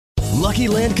Lucky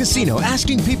Land Casino,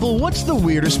 asking people, what's the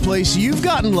weirdest place you've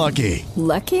gotten lucky?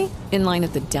 Lucky? In line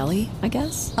at the deli, I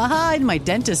guess? Aha, in my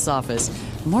dentist's office.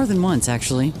 More than once,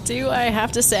 actually. Do I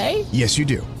have to say? Yes, you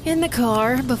do. In the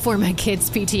car before my kids'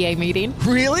 PTA meeting.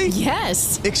 Really?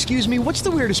 Yes. Excuse me, what's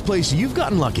the weirdest place you've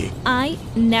gotten lucky? I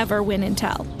never win and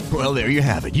tell. Well, there you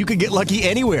have it. You can get lucky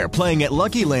anywhere, playing at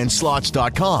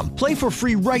LuckyLandSlots.com. Play for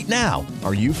free right now.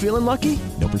 Are you feeling lucky?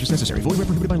 No purchase necessary. Void where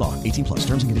prohibited by law. 18 plus.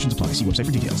 Terms and conditions apply. See website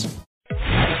for details.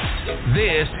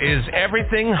 This is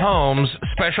Everything Homes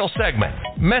special segment.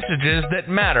 Messages that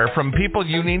matter from people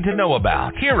you need to know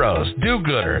about. Heroes,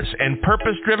 do-gooders, and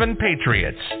purpose-driven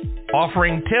patriots.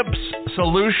 Offering tips,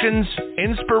 solutions,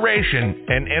 inspiration,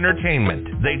 and entertainment.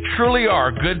 They truly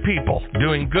are good people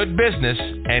doing good business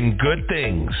and good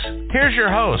things. Here's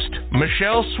your host,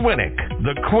 Michelle Swinnick,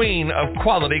 the queen of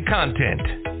quality content.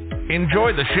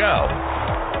 Enjoy the show.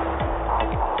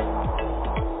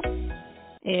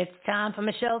 It's time for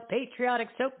Michelle's Patriotic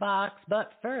Soapbox,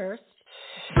 but first...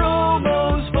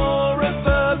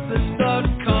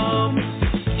 Promosforapurpose.com.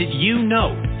 Did you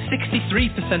know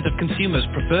 63% of consumers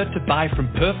prefer to buy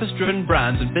from purpose-driven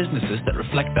brands and businesses that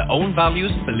reflect their own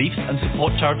values, beliefs, and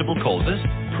support charitable causes?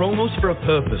 Promos for a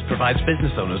Purpose provides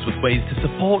business owners with ways to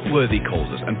support worthy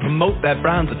causes and promote their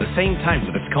brands at the same time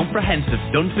with its comprehensive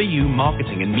done-for-you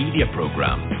marketing and media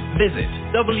program. Visit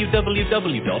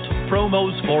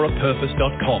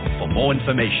www.promosforapurpose.com for more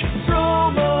information.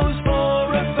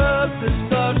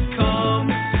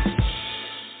 Promosforapurpose.com.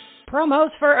 Promos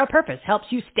for a Purpose helps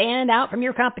you stand out from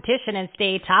your competition and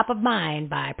stay top of mind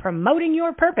by promoting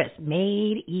your purpose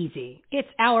made easy. It's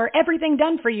our everything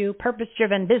done for you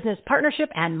purpose-driven business partnership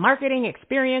and marketing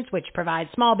experience which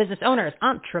provides small business owners,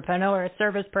 entrepreneurs,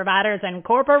 service providers, and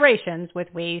corporations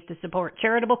with ways to support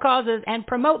charitable causes and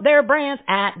promote their brands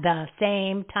at the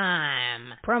same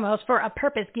time. Promos for a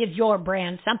Purpose gives your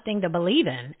brand something to believe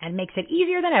in and makes it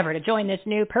easier than ever to join this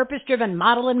new purpose-driven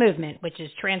model and movement which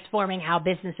is transforming how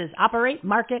businesses operate,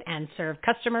 market, and serve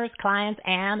customers, clients,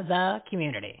 and the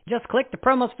community. Just click the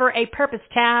Promos for a Purpose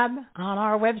tab on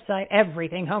our website,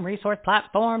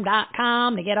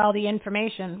 everythinghomeresourceplatform.com, to get all the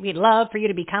information. We'd love for you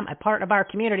to become a part of our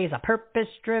community as a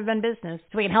purpose-driven business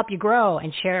so we can help you grow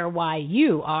and share why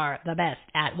you are the best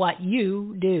at what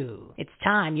you do. It's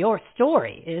time your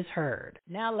story is heard.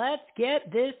 Now let's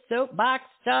get this soapbox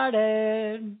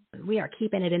started. We are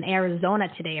keeping it in Arizona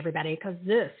today, everybody, because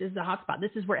this is the hotspot.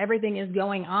 This is where everything is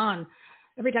going on.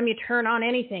 Every time you turn on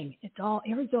anything, it's all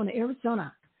Arizona,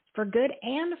 Arizona, for good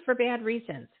and for bad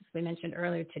reasons. As we mentioned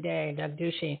earlier today, Doug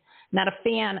Ducey, not a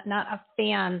fan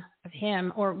of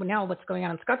him or now what's going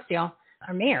on in Scottsdale.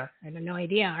 Our mayor, I had no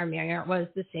idea our mayor was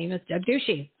the same as Doug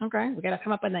Ducey. Okay, we got to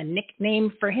come up with a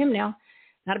nickname for him now.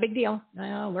 Not a big deal.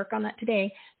 I'll work on that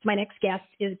today. So my next guest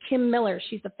is Kim Miller.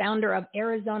 She's the founder of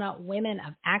Arizona Women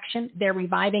of Action. They're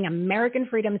reviving American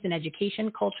freedoms in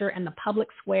education, culture, and the public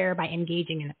square by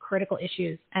engaging in critical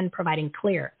issues and providing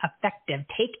clear, effective,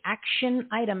 take action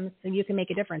items so you can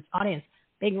make a difference. Audience,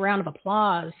 big round of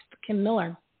applause for Kim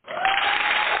Miller.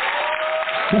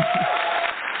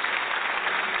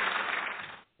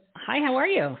 Hi, how are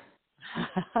you?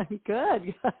 I'm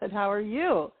good. How are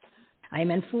you? I'm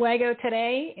in Fuego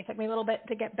today. It took me a little bit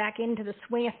to get back into the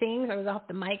swing of things. I was off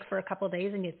the mic for a couple of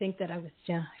days, and you'd think that I was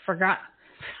forgot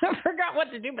what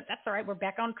to do, but that's all right. We're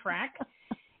back on track.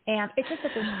 And it's just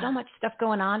that there's so much stuff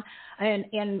going on.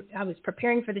 And I was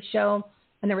preparing for the show,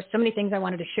 and there were so many things I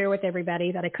wanted to share with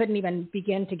everybody that I couldn't even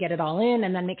begin to get it all in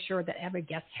and then make sure that every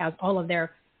guest has all of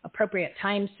their appropriate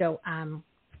time. So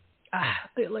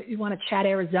you want to chat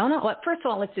Arizona? Well, first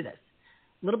of all, let's do this.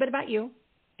 A little bit about you.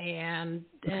 And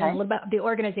a little about the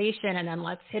organization, and then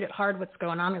let's hit it hard what's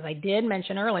going on. As I did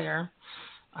mention earlier,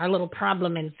 our little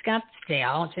problem in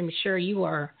Scottsdale, which I'm sure you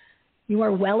are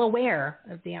well aware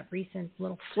of the recent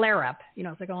little flare-up. You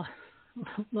know, it's like a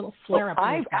little flare-up.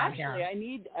 I'm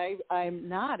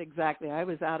not exactly. I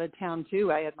was out of town,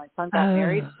 too. I had my son got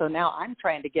married, so now I'm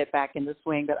trying to get back in the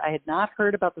swing, but I had not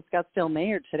heard about the Scottsdale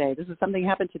mayor today. This is something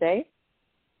happened today?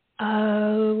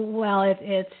 Well,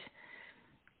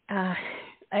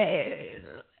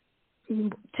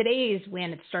 today is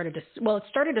when it started to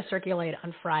circulate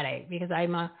on Friday because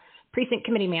I'm a precinct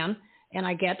committee man and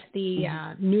I get the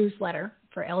newsletter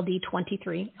for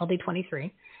LD23,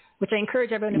 which I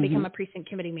encourage everyone to become a precinct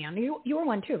committee man. You're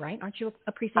one too, right? Aren't you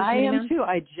a precinct committee man? I am too.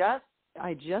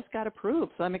 I just got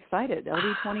approved, so I'm excited.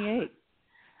 LD28.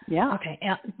 Yeah. Okay.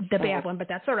 The bad one, but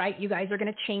that's all right. You guys are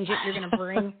going to change it. You're going to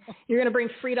bring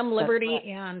freedom, liberty,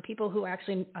 and people who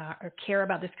actually care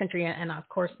about this country, and of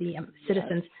course the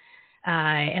citizens,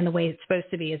 and the way it's supposed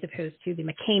to be, as opposed to the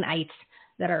McCainites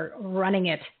that are running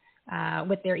it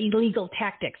with their illegal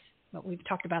tactics. but we've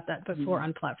talked about that before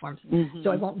on platforms.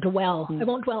 So I won't dwell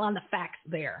on the facts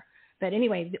there. But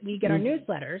anyway, we get our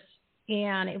newsletters,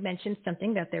 and it mentions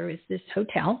something that there is this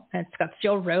hotel at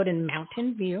Scottsdale Road in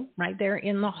Mountain View, right there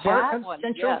in the heart of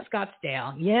Central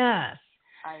Scottsdale. Yes.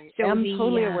 I am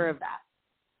totally aware of that.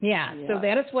 Yeah. So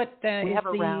that is what we have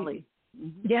a rally.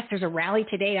 Yes, there's a rally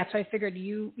today. That's why I figured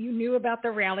you knew about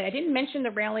the rally. I didn't mention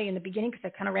the rally in the beginning because I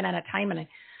kind of ran out of time, and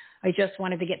I just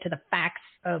wanted to get to the facts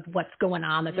of what's going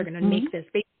on, that they're going to make this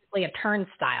basically a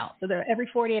turnstile. So every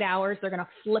 48 hours, they're going to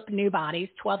flip new bodies,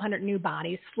 1,200 new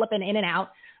bodies, flipping in and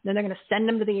out. Then they're going to send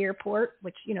them to the airport,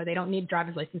 which, they don't need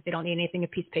driver's license. They don't need anything, a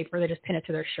piece of paper. They just pin it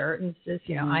to their shirt and says,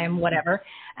 I am whatever.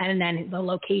 And then the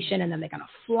location, and then they're going to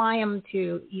fly them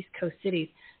to East Coast cities.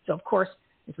 So, of course,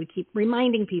 as we keep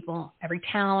reminding people, every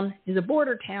town is a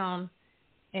border town.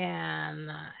 And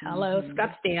hello,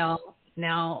 Scottsdale.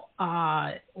 Now,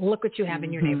 look what you have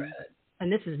in your neighborhood.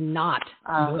 And this is not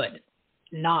good.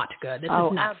 Not good. This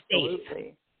is not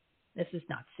safe. This is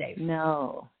not safe.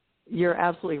 No, you're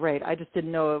absolutely right. I just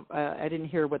didn't know. I didn't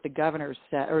hear what the governor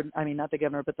said, not the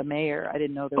governor, but the mayor. I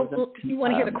didn't know there was you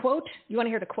want to hear the quote? You want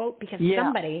to hear the quote? Because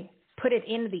somebody put it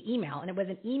into the email, and it was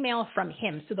an email from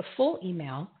him. So the full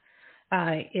email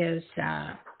is,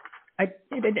 there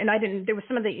was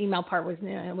some of the email part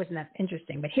it wasn't that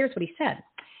interesting, but here's what he said.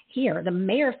 Here, the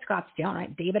mayor of Scottsdale,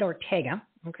 right, David Ortega,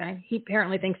 okay, he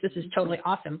apparently thinks this is totally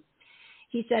awesome.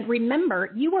 He said,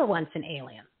 remember, you were once an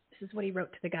alien. This is what he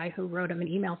wrote to the guy who wrote him an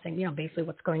email saying, basically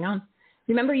what's going on.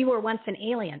 Remember, you were once an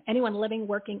alien. Anyone living,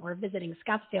 working, or visiting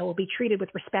Scottsdale will be treated with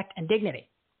respect and dignity.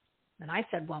 And I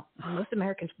said, well, most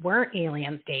Americans weren't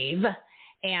aliens, Dave.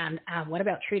 And what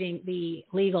about treating the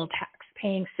legal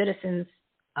tax-paying citizens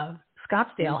of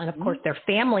Scottsdale and, of course, their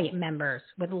family members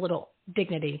with a little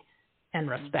dignity and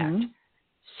respect?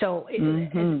 So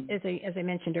as I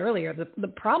mentioned earlier, the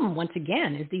problem, once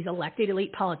again, is these elected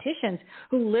elite politicians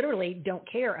who literally don't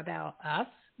care about us,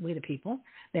 we the people.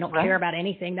 They don't care about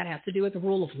anything that has to do with the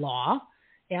rule of law.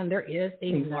 And there is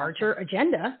a larger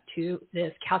agenda to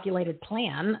this calculated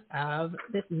plan of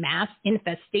this mass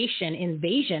infestation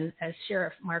invasion, as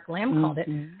Sheriff Mark Lamb called it,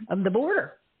 of the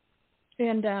border.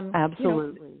 And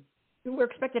absolutely, we're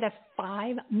expected to have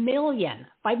 5 million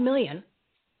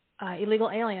illegal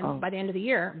aliens by the end of the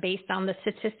year, based on the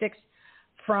statistics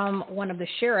from one of the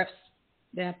sheriffs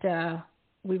that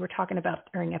we were talking about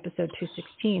during episode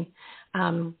 216.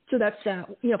 So that's,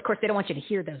 of course, they don't want you to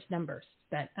hear those numbers,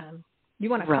 but you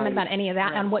want to comment about any of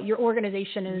that on what your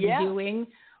organization is doing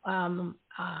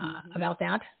about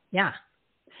that? Yeah.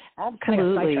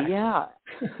 Absolutely. Yeah.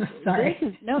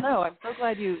 Sorry. No. I'm so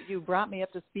glad you brought me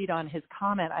up to speed on his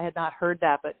comment. I had not heard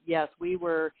that, but yes, we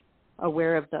were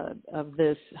aware of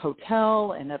this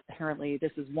hotel, and apparently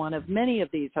this is one of many of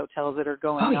these hotels that are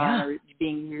going on or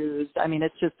being used. I mean,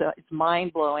 it's just it's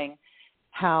mind blowing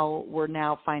how we're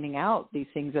now finding out these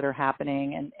things that are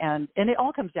happening, and it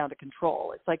all comes down to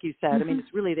control. It's like you said. I mean,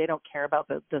 it's really, they don't care about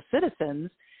the citizens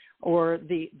or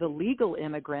the legal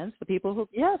immigrants, the people who,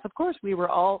 yes, of course, we were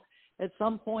all at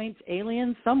some point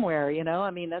aliens somewhere.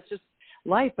 I mean, that's just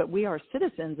life. But we are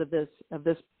citizens of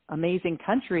this amazing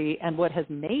country, and what has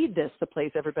made this the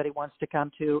place everybody wants to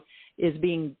come to is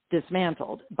being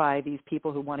dismantled by these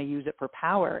people who want to use it for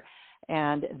power.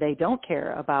 And they don't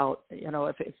care about,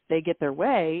 if they get their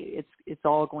way, it's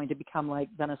all going to become like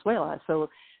Venezuela. So,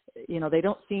 they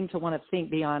don't seem to want to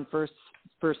think beyond first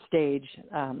stage.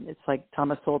 It's like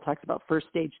Thomas Sowell talks about first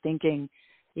stage thinking,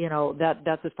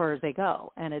 that's as far as they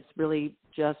go. And it's really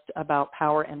just about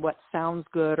power and what sounds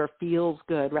good or feels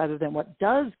good rather than what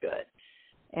does good.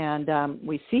 And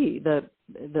we see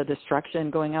the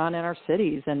destruction going on in our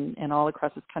cities and all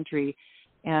across this country.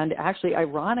 And actually,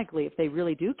 ironically, if they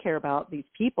really do care about these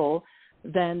people,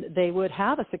 then they would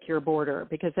have a secure border,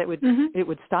 because it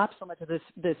would stop so much of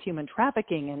this human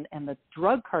trafficking and the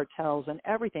drug cartels and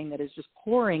everything that is just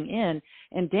pouring in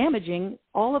and damaging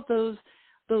all of those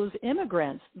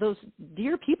immigrants, those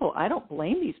dear people. I don't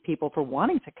blame these people for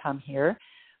wanting to come here,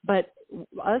 but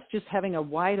us just having a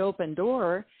wide open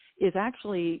door is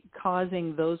actually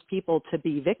causing those people to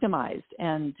be victimized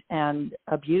and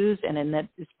abused, and that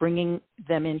is bringing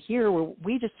them in here where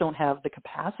we just don't have the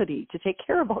capacity to take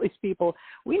care of all these people.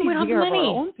 We need to take care of our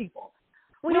own people.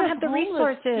 We don't have the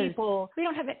homeless resources. People. We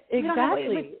don't have it.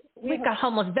 Exactly. We've got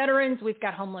homeless veterans. We've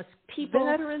got homeless people.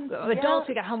 Veterans, adults.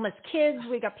 We've got homeless kids.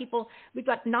 We've got people. We've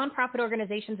got nonprofit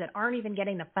organizations that aren't even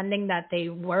getting the funding that they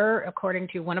were, according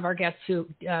to one of our guests,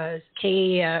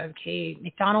 Kay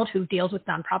McDonald, who deals with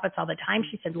nonprofits all the time.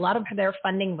 She said a lot of their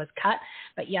funding was cut,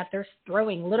 but yet they're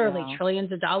throwing literally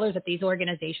trillions of dollars at these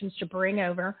organizations to bring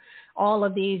over all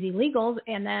of these illegals.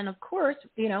 And then, of course,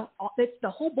 the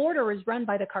whole border is run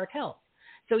by the cartels.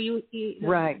 So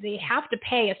they have to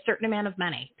pay a certain amount of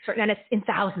money, and it's in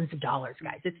thousands of dollars,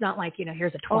 guys. It's not like,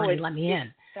 here's a 20, let me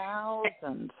in.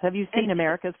 Thousands. Have you seen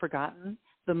America's Forgotten,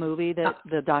 the movie,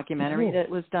 the documentary that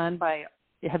was done by,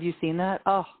 have you seen that?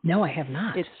 Oh, no, I have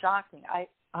not. It's shocking.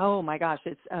 Oh my gosh.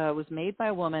 It was made by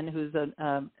a woman who's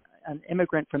an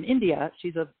immigrant from India.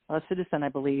 She's a citizen, I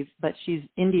believe, but she's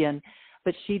Indian.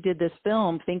 But she did this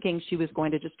film thinking she was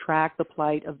going to just track the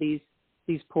plight of these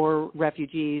poor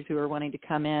refugees who are wanting to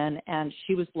come in, and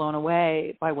she was blown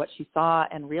away by what she saw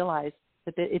and realized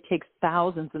that it takes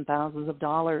thousands and thousands of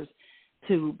dollars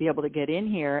to be able to get in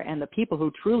here. And the people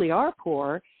who truly are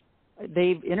poor,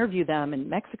 they've interviewed them in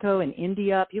Mexico and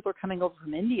India. People are coming over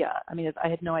from India. I mean, I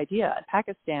had no idea.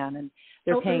 Pakistan, and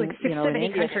they're paying, like 6, 7,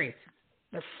 8 countries.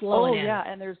 They're flowing in. Oh yeah,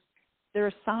 and there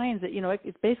are signs that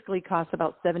it basically costs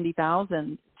about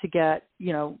 $70,000 to get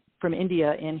from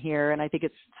India in here, and I think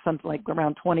it's something like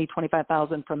around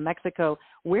 $20,000-$25,000 from Mexico.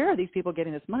 Where are these people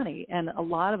getting this money? And a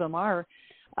lot of them are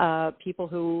people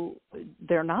who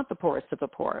they're not the poorest of the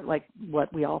poor, like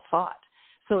what we all thought.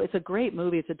 So it's a great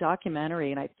movie. It's a documentary,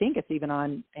 and I think it's even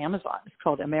on Amazon. It's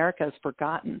called America's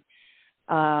Forgotten.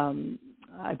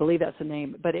 I believe that's the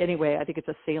name. But anyway, I think it's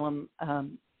a Salem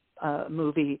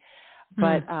movie.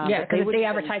 But because they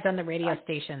advertise on the radio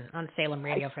station on Salem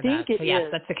Radio for that. So yes,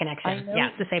 that's the connection. Yeah,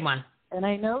 it's the same one. And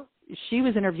I know she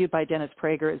was interviewed by Dennis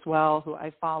Prager as well, who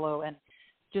I follow, and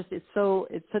just it's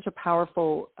such a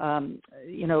powerful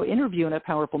interview and a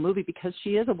powerful movie, because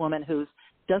she is a woman who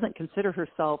doesn't consider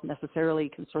herself necessarily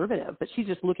conservative, but she's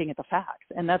just looking at the facts.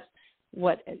 And that's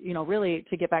what really,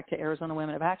 to get back to Arizona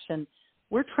Women of Action,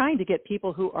 we're trying to get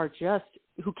people who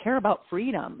care about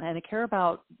freedom and care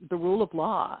about the rule of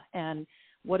law and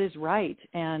what is right.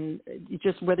 And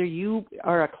just whether you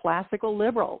are a classical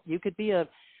liberal, you could be a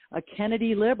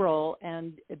Kennedy liberal,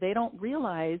 and they don't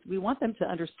realize, we want them to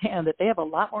understand that they have a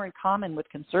lot more in common with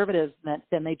conservatives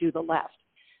than they do the left.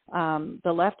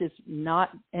 The left is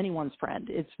not anyone's friend.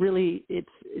 It's really,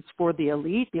 it's for the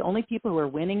elite. The only people who are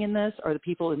winning in this are the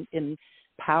people in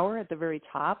power at the very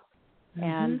top.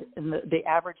 And the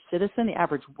average citizen, the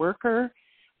average worker,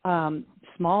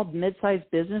 small, mid-sized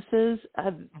businesses,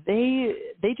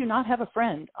 they do not have a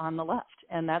friend on the left,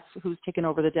 and that's who's taken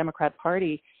over the Democrat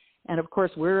Party. And of course,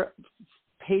 we're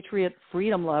patriot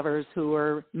freedom lovers who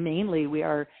are we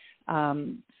are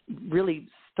really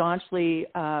staunchly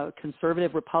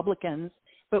conservative Republicans,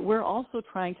 but we're also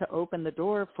trying to open the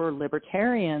door for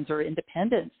libertarians or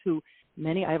independents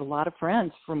I have a lot of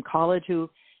friends from college who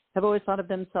have always thought of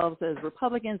themselves as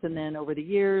Republicans, and then over the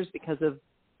years, because of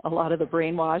a lot of the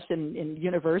brainwash in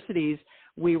universities,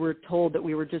 we were told that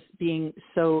we were just being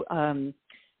so,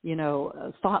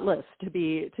 thoughtless to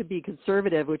be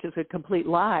conservative, which is a complete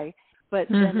lie. But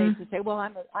then they just say, well,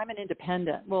 I'm an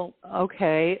independent. Well,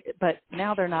 okay, but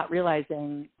now they're not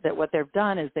realizing that what they've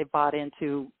done is they've bought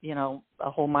into, a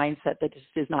whole mindset that just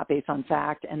is not based on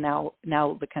fact, and now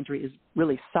the country is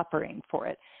really suffering for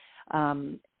it.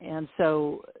 And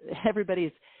so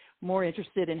everybody's more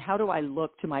interested in how do I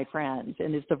look to my friends,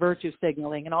 and is the virtue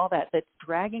signaling and all that's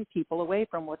dragging people away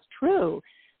from what's true.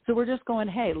 So we're just going,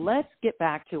 hey, let's get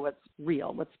back to what's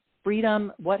real. What's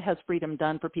freedom? What has freedom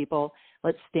done for people?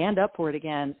 Let's stand up for it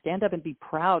again. Stand up and be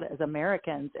proud as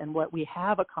Americans and what we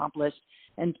have accomplished,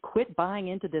 and quit buying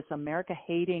into this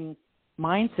America-hating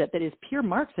mindset that is pure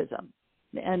Marxism.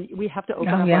 And we have to open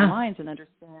up our minds and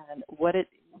understand what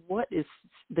is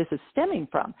stemming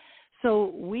from.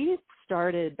 So we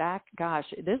started back,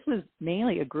 this was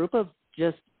mainly a group of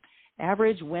just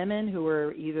average women who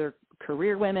were either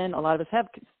career women. A lot of us have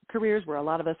careers where a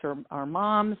lot of us are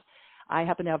moms. I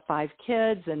happen to have 5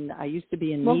 kids, and I used to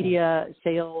be in media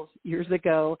sales years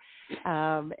ago,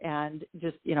 and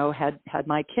just, had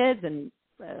my kids, and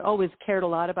always cared a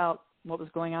lot about what was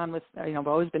going on with, I've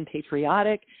always been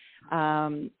patriotic.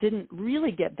 Didn't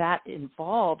really get that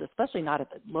involved, especially not at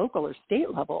the local or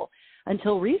state level,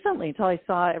 until recently, until I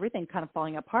saw everything kind of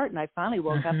falling apart. And I finally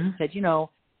woke up and said,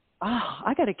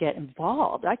 I got to get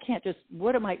involved. I can't just,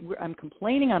 I'm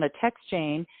complaining on a text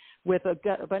chain with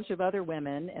a bunch of other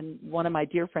women. And one of my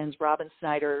dear friends, Robin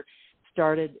Snyder,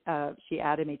 she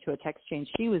added me to a text chain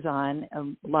she was on,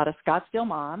 a lot of Scottsdale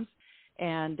moms.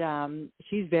 And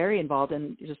she's very involved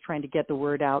in just trying to get the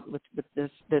word out with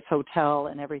this hotel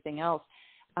and everything else.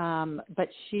 But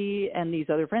she and these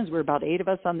other friends, we're about 8 of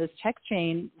us on this text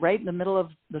chain right in the middle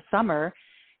of the summer,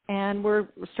 and we're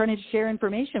starting to share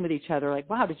information with each other. Like,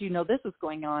 wow, did you know this was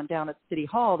going on down at City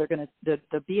Hall? They're going to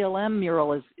the BLM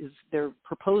mural is they're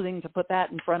proposing to put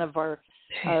that in front of our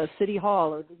City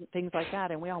Hall or things like that.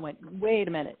 And we all went, wait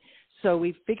a minute. So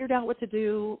we figured out what to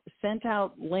do, sent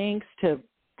out links to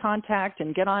contact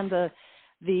and get on the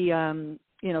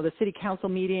city council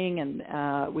meeting, and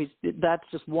that's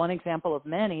just one example of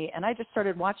many. And I just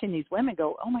started watching these women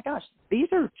go, oh my gosh,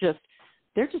 they're just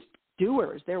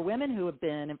doers. They're women who have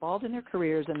been involved in their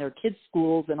careers and their kids'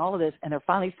 schools and all of this, and they're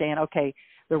finally saying, okay,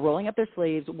 they're rolling up their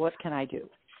sleeves. What can I do?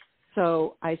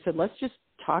 So I said, let's just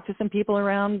talk to some people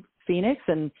around Phoenix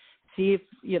and see if,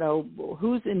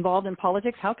 who's involved in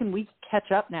politics. How can we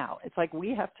catch up now? It's like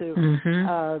we have to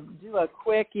do a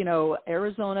quick,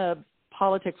 Arizona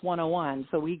politics 101.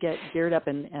 So we get geared up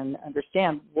and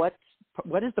understand what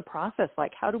is the process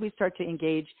like? How do we start to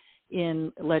engage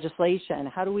in legislation?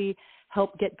 How do we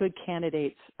help get good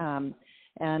candidates? And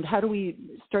how do we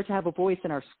start to have a voice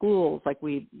in our schools like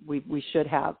we should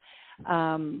have?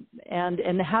 And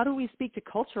how do we speak to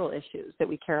cultural issues that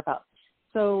we care about?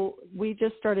 So we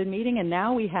just started meeting, and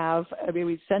now we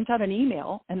sent out an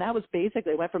email, and that was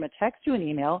basically, went from a text to an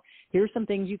email. Here's some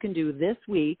things you can do this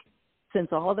week.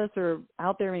 Since all of us are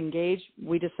out there engaged,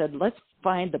 we just said, let's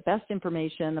find the best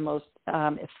information, the most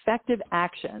effective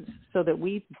actions so that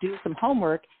we do some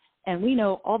homework. And we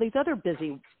know all these other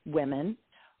busy women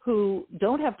who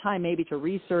don't have time maybe to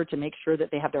research and make sure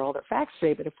that they have all their facts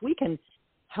straight. But if we can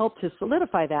help to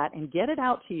solidify that and get it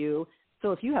out to you,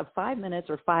 so if you have 5 minutes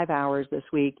or 5 hours this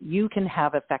week, you can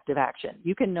have effective action.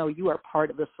 You can know you are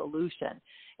part of the solution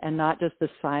and not just the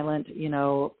silent,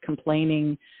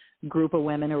 complaining group of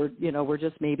women who are, we're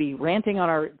just maybe ranting on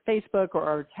our Facebook or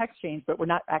our text chains, but we're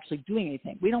not actually doing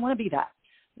anything. We don't want to be that.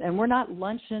 And we're not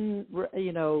luncheon,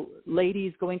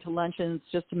 ladies going to luncheons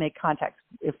just to make contacts.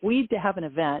 If we have an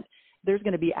event, there's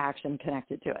going to be action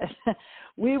connected to it.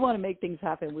 We want to make things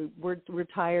happen. We're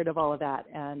tired of all of that.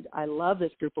 And I love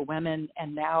this group of women.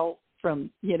 And now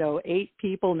from, 8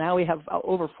 people, now we have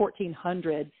over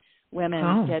 1,400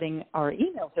 women getting our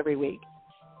emails every week.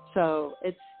 So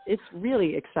it's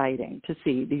really exciting to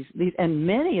see these, and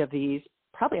many of these,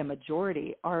 probably a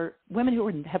majority, are women who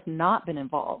have not been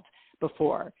involved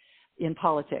before in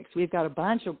politics. We've got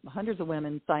hundreds of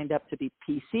women signed up to be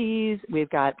PCs. We've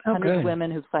got hundreds of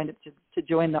women who've signed up to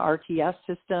join the RTS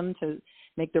system to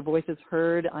make their voices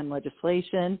heard on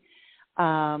legislation.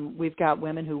 We've got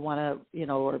women who want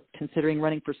to, are considering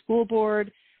running for school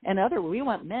board, and we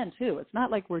want men too. It's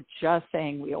not like we're just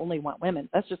saying we only want women.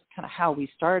 That's just kind of how we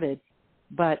started.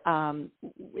 But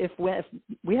if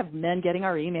we have men getting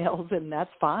our emails, and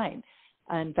that's fine.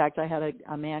 In fact, I had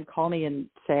a man call me and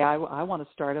say, I want to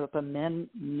start up a men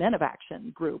of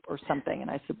action group or something.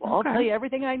 And I said, well, I'll tell you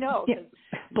everything I know. Yeah.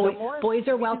 Boys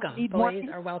are welcome. Boys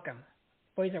are welcome.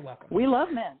 We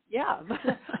love men, yeah. But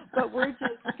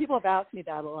people have asked me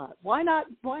that a lot. Why not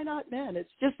men?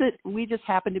 It's just that we just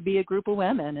happen to be a group of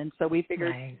women. And so we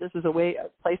figured this is a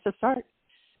place to start.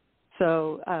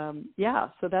 So,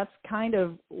 so that's kind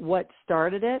of what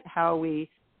started it, how we,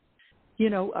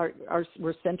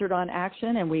 we're centered on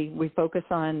action, and we focus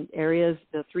on areas.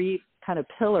 The 3 kind of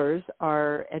pillars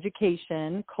are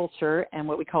education, culture, and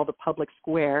what we call the public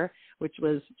square, which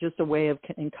was just a way of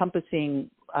encompassing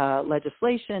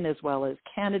legislation as well as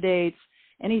candidates,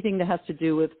 anything that has to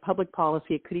do with public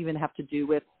policy. It could even have to do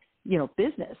with,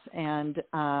 business and,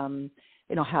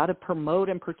 how to promote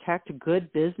and protect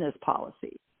good business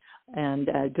policy and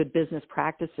good business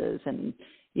practices. And,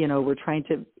 we're trying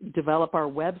to develop our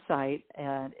website,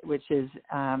 which is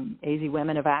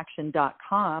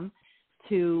azwomenofaction.com,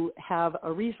 to have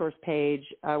a resource page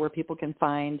where people can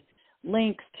find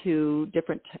links to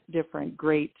different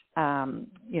great,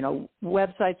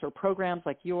 websites or programs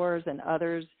like yours and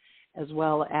others, as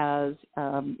well as,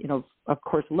 of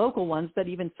course, local ones, but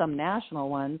even some national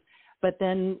ones. But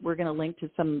then we're going to link to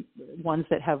some ones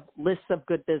that have lists of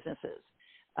good businesses,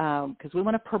 because we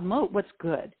want to promote what's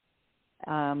good.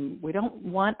 We don't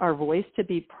want our voice to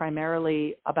be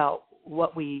primarily about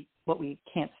what we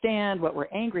can't stand, what we're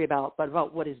angry about, but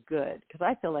about what is good. Because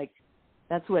I feel like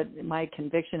that's what my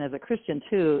conviction as a Christian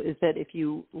too is, that if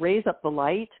you raise up the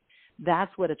light,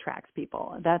 that's what attracts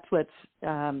people. That's what's,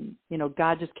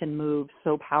 God just can move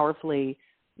so powerfully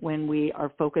when we are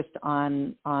focused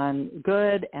on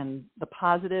good and the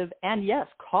positive, and yes,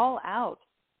 call out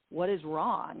what is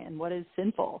wrong and what is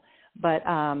sinful. But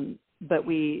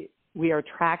we we are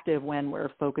attractive when we're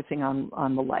focusing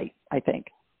on the light, I think.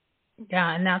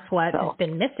 Yeah, and that's what has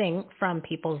been missing from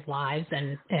people's lives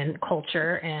and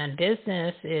culture and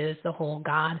business is the whole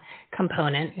God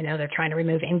component. You know, they're trying to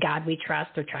remove "In God We Trust."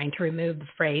 They're trying to remove the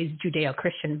phrase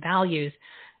Judeo-Christian values.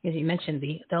 As you mentioned,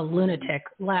 the lunatic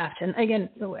left. And again,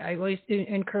 I always do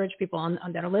encourage people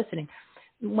that are listening.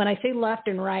 When I say left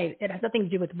and right, it has nothing to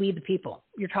do with we the people.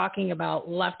 You're talking about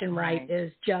left and right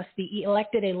is just the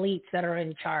elected elites that are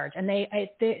in charge. And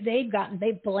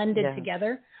they've blended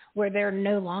together where they're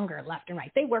no longer left and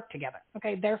right. They work together.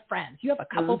 Okay, they're friends. You have a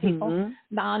couple people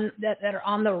that are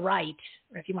on the right,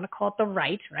 or if you want to call it the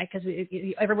right, because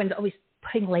everyone's always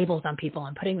putting labels on people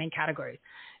and putting them in categories.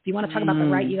 If you want to talk about the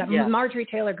right, you got Marjorie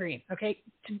Taylor Greene. Okay,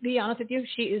 to be honest with you,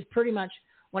 she is pretty much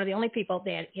one of the only people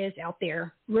that is out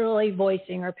there really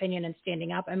voicing her opinion and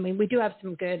standing up. I mean, we do have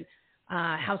some good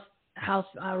House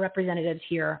representatives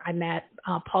here. I met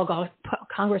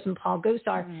Congressman Paul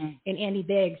Gosar and Andy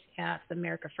Biggs at the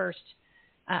America First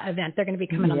event. They're going to be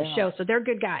coming on the show. So they're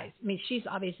good guys. I mean, she's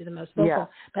obviously the most vocal.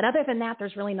 But other than that,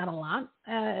 there's really not a lot.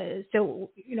 So,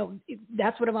 you know,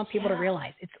 that's what I want people to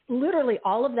realize. It's literally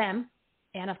all of them.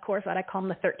 And, of course, what I call them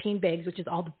the 13 bigs, which is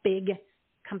all the big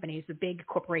companies, the big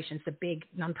corporations, the big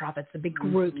nonprofits, the big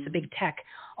groups, the big tech,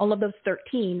 all of those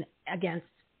 13 against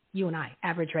you and I,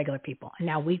 average, regular people. And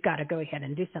now we've got to go ahead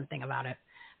and do something about it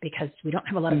because we don't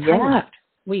have a lot of time left.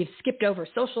 We've skipped over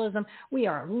socialism. We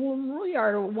are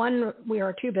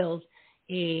two bills,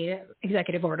 a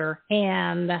executive order,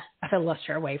 and a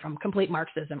filibuster away from complete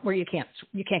Marxism, where you can't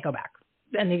go back.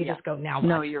 And then you just go, now what?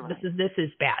 No, you're right. This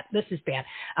is bad. This is bad.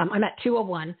 I'm at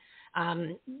 201.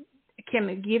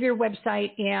 Kim, give your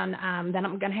website, and then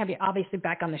I'm going to have you obviously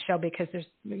back on the show because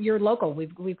you're local.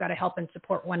 We've got to help and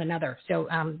support one another. So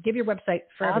give your website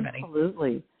for everybody.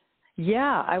 Absolutely.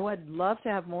 Yeah, I would love to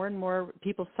have more and more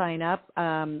people sign up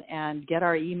and get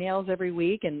our emails every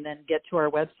week and then get to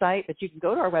our website. But you can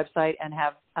go to our website and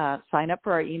have sign up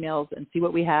for our emails and see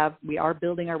what we have. We are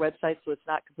building our website, so it's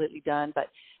not completely done, but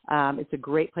it's a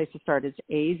great place to start. It's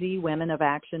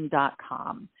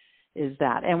azwomenofaction.com. is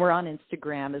that. And we're on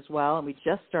Instagram as well. And we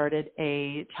just started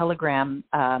a Telegram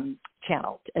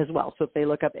channel as well. So if they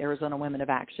look up Arizona Women of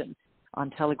Action on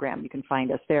Telegram, you can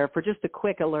find us there for just a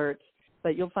quick alert.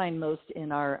 But you'll find most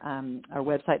in our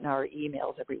website and our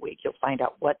emails every week. You'll find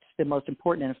out what's the most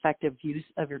important and effective use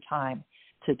of your time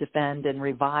to defend and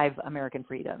revive American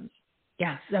freedoms.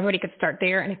 Yes, everybody could start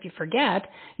there. And if you forget,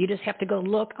 you just have to go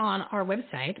look on our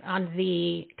website on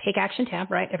the Take Action tab,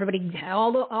 right? Everybody,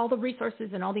 all the resources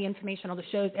and all the information, all the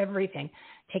shows, everything.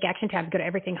 Take Action tab, go to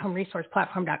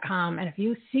everythinghomeresourceplatform.com. And if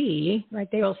you see, right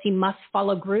there, you'll see must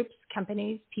follow groups,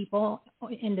 companies, people,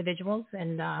 individuals,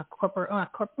 and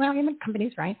even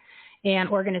companies, right? And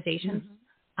organizations.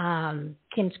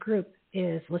 Kim's group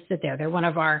is listed there. They're one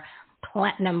of our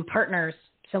platinum partners.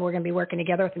 So we're going to be working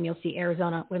together with them. You'll see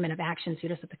Arizona Women of Action. So you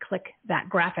just have to click that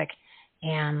graphic.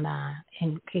 And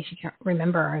in case you can't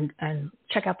remember, and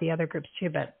check out the other groups too.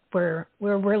 But we're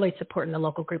really supporting the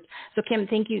local groups. So Kim,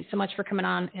 thank you so much for coming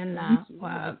on. And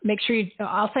make sure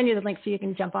I'll send you the link so you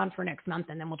can jump on for next month,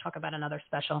 and then we'll talk about another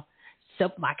special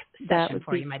soapbox session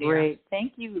for you, my dear. Great.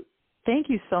 Thank you. Thank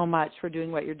you so much for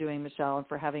doing what you're doing, Michelle, and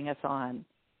for having us on.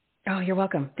 Oh, you're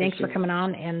welcome. Thanks for coming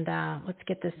on, and let's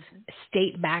get this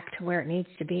state back to where it needs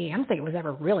to be. I don't think it was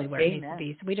ever really where it needs to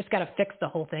be, so we just got to fix the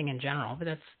whole thing in general.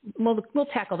 But we'll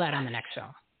tackle that on the next show.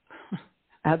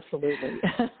 Absolutely.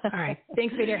 All right.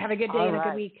 Thanks, Peter. Have a good day and a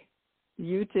good week.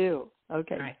 You too.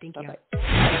 Okay. All right. Thank you.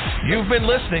 You've been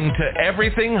listening to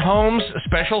Everything Homes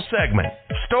special segment,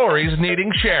 Stories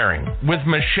Needing Sharing, with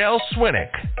Michelle Swinnick,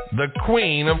 the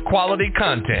queen of quality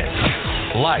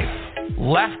content. Life,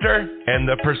 laughter, and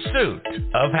the pursuit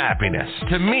of happiness.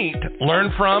 To meet,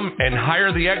 learn from, and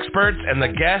hire the experts and the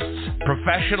guests,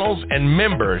 professionals, and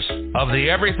members of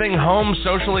the Everything Home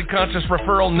Socially Conscious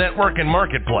Referral Network and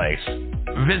Marketplace,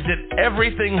 visit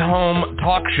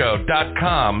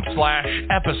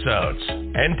everythinghometalkshow.com/episodes.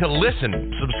 And to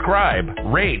listen, subscribe,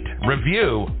 rate,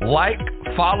 review, like,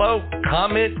 follow,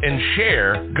 comment, and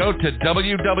share, go to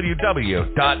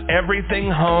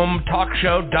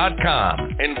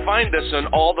www.everythinghometalkshow.com and find us on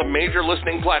all the major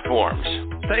listening platforms.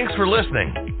 Thanks for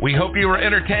listening. We hope you were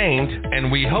entertained,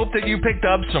 and we hope that you picked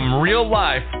up some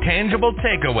real-life, tangible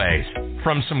takeaways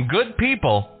from some good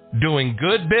people doing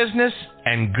good business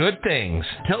and good things.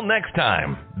 Till next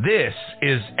time, this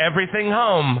is Everything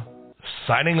Home,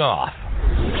 signing off.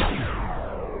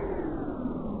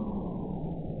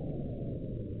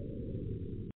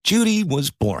 Judy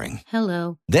was boring.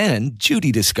 Hello. Then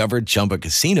Judy discovered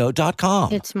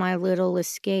ChumbaCasino.com. It's my little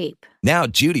escape. Now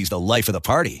Judy's the life of the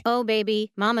party. Oh,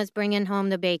 baby, mama's bringing home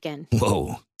the bacon.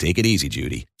 Whoa, take it easy,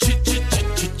 Judy.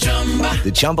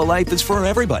 The Chumba life is for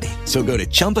everybody. So go to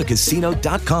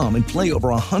ChumbaCasino.com and play over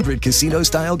 100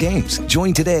 casino-style games.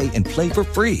 Join today and play for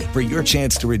free for your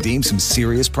chance to redeem some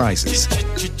serious prizes.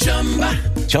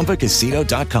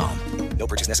 ChumbaCasino.com. No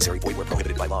purchase necessary. Void where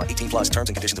prohibited by law. 18+ terms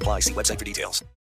and conditions apply. See website for details.